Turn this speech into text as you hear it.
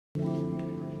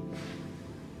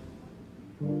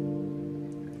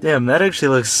Damn, that actually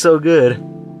looks so good.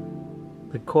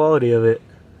 The quality of it.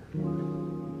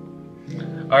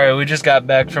 Alright, we just got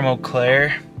back from Eau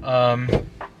Claire.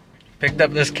 Picked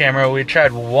up this camera. We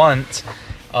tried once.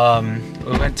 We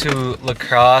went to La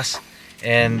Crosse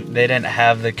and they didn't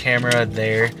have the camera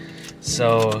there.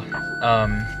 So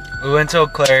we went to Eau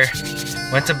Claire,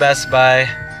 went to Best Buy.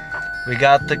 We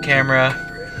got the camera.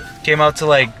 Came out to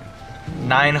like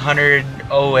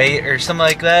 $908 or something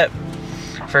like that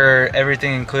for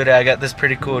everything included. I got this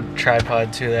pretty cool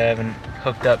tripod too that I haven't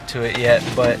hooked up to it yet,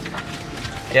 but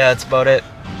yeah, that's about it.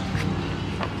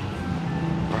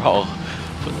 Bro,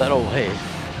 put that away.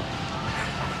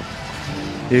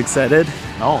 You excited?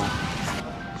 No.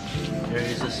 Here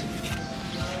is this.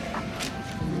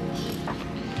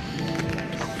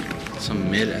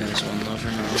 Some mid-ass one though for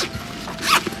now.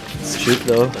 Let's shoot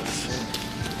though.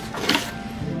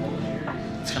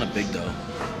 It's kind of big though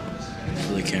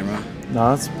for the camera.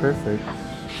 No, it's perfect.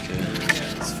 Okay.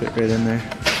 Let's fit right in there.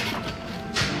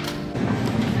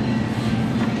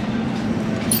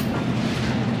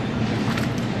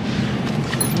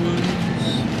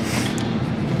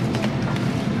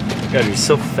 God, you're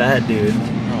so fat, dude.